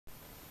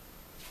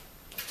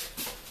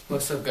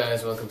What's up,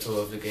 guys? Welcome to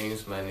Love the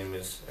Games. My name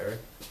is Eric,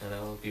 and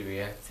I will be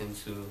reacting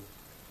to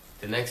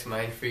the next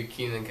Mindfreak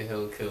Keenan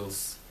Cahill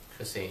kills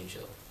Criss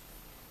Angel.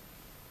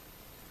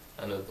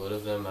 I know both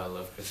of them. I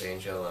love Criss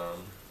Angel.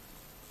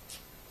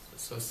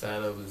 It's so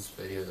sad of his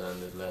videos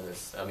on the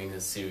Madness. I mean, the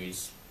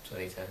series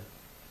 2010.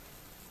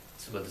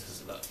 This is what this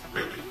is about.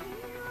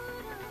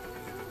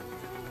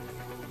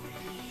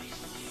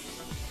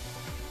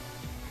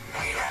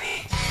 Are you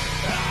ready?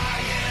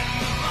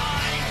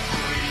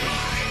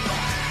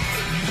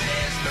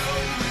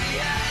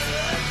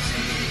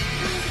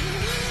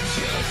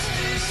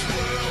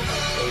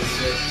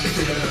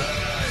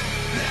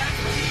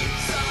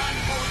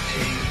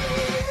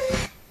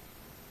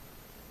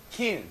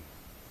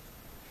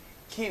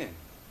 Keenan,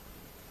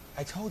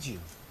 I told you,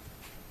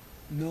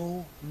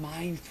 no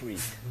mind freak.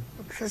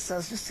 Well, Criss, I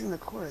was just in the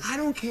chorus. I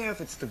don't care if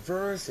it's the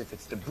verse, if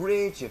it's the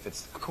bridge, if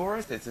it's the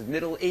chorus, if it's the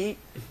middle eight.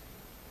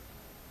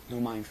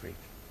 No mind freak.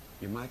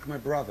 You're like my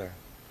brother,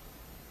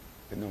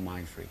 but no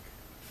mind freak.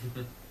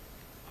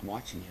 I'm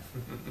watching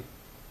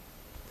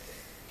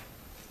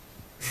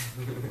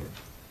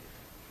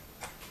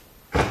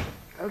you.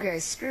 Okay,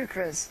 screw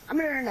Criss. I'm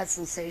an internet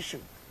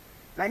sensation.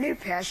 My new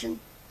passion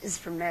is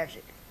for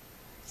magic.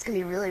 It's gonna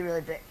be really,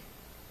 really big.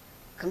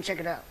 Come check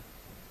it out.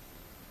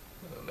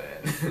 Oh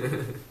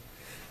man,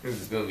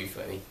 this is gonna be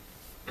funny.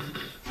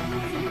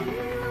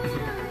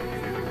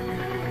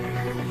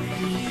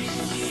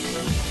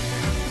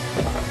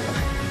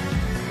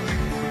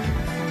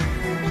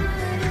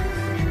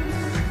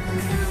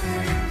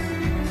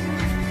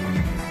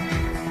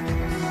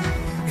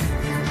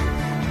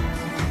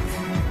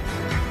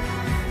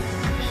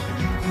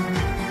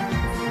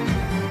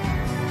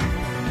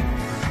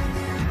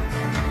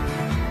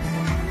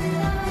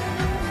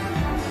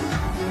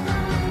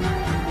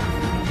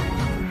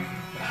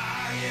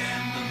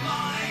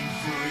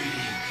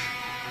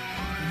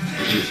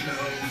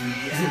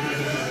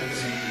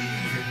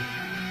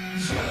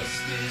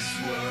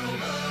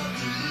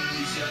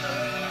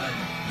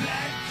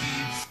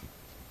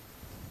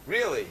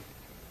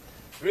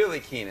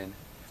 Really, Keenan?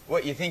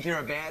 What, you think you're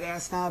a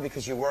badass now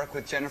because you work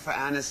with Jennifer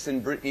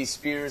Aniston, Britney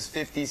Spears,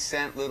 50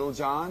 Cent, Little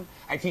John?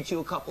 I teach you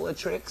a couple of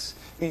tricks?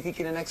 Do you think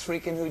you're the next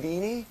freaking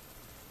Houdini?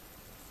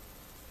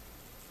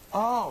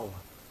 Oh.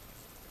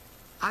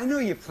 I know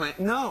your plan.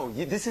 No,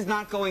 this is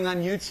not going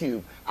on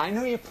YouTube. I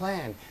know your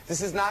plan.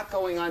 This is not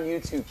going on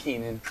YouTube,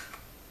 Keenan.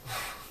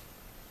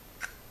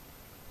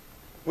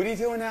 What are you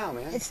doing now,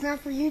 man? It's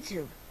not for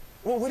YouTube.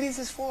 Well, what is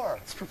this for?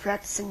 It's for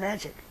practicing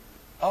magic.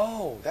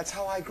 Oh, that's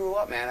how I grew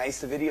up, man. I used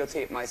to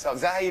videotape myself.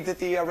 Is that how you did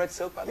the Red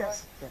Silk, by the way?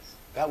 Yes.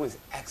 That was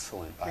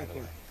excellent, by the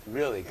way.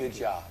 Really, good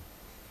job.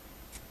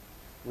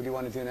 What do you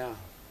want to do now?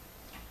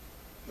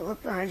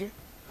 Look behind you.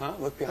 Huh?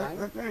 Look behind?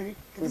 Look behind you.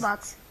 Get the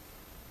box.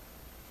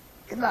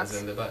 Get the box.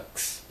 What's in the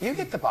box? You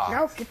get the box.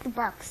 No, get the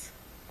box.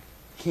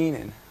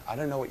 Keenan, I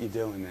don't know what you're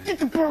doing, man. Get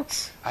the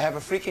box. I have a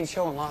freaking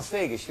show in Las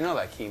Vegas. You know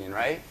that, Keenan,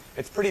 right?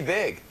 It's pretty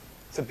big.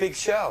 It's a big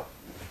show.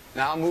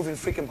 Now I'm moving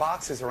freaking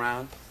boxes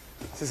around.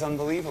 This is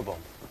unbelievable.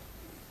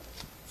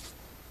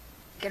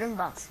 Get in the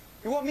box.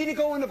 You want me to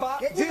go in the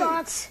box? Get in the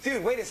box.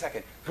 Dude, wait a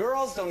second.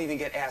 Girls don't even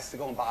get asked to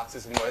go in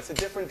boxes anymore. It's a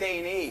different day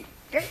and age.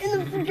 Get in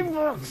the freaking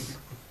box.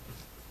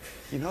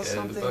 You know Get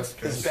something? box,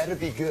 This better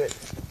be good.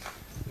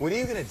 What are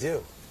you going to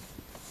do?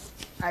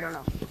 I don't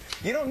know.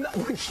 You don't know.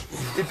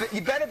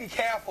 You better be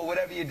careful,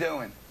 whatever you're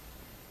doing.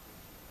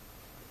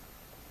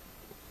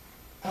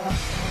 My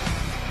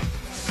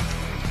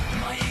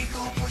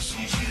ego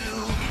pushes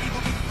you.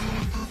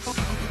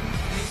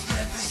 It's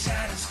never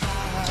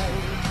satisfied.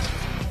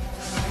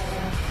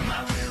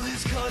 My will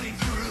is cutting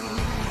through.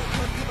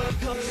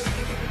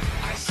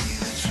 I see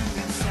the truth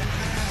inside.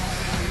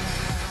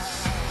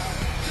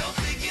 Don't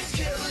think it's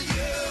killing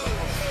you.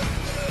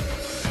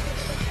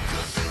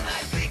 'Cause soon I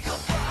say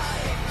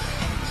goodbye.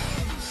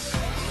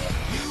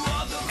 You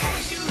are the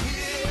voice you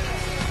hear.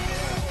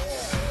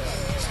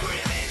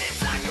 Screaming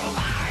inside your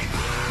mind.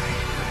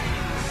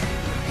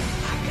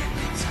 I get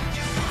inside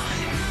your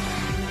mind.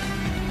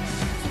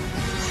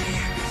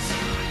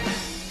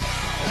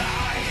 I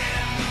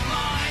am the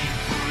mind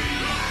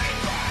freak.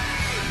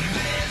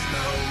 There's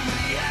no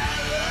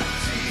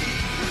reality.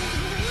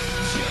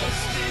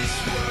 Just this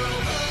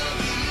world of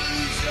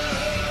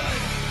illusion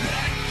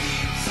that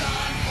keeps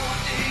on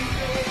haunting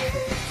me.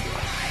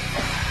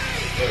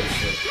 Oh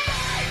shit.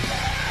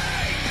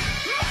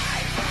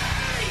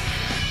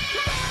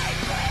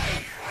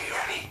 Are you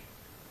ready?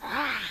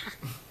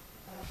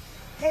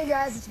 Hey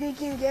guys, it's me,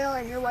 Keenan,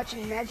 and you're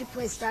watching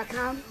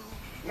MagicPlace.com.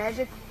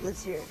 Magic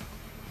lives here.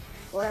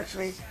 Well,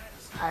 actually,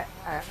 I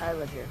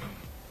live here.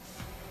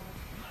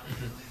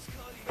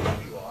 There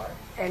you are.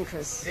 And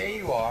Criss. There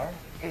you are.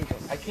 And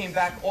Criss. I came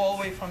back all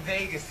the way from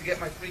Vegas to get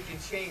my freaking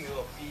chain, you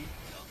little feet.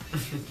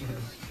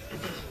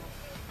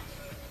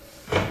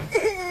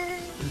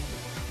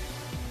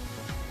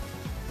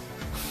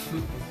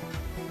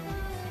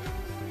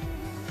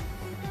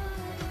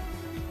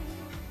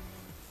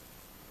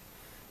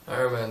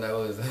 Alright, man, that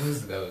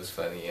was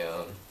funny.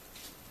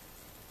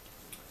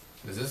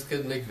 Does this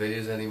kid make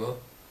videos anymore?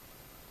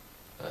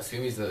 I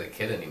assume he's not a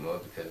kid anymore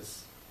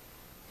because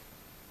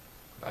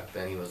back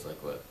then he was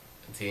like what,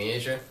 a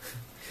teenager.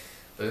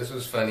 But this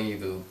was funny.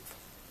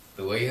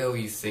 The way how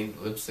he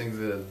lip syncs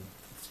the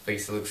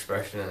facial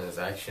expression and his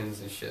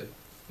actions and shit.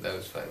 That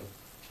was funny.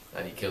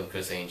 And he killed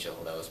Criss Angel.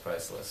 That was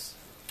priceless.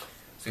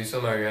 So you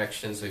saw my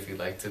reaction. So if you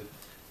liked it,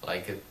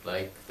 like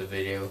the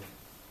video,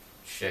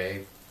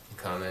 share,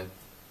 comment.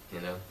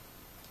 You know,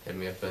 hit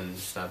me up on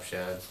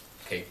Snapchat.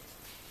 Okay,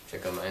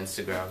 check out my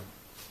Instagram.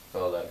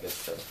 All that good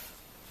stuff.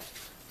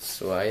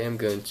 So I am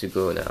going to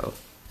go now.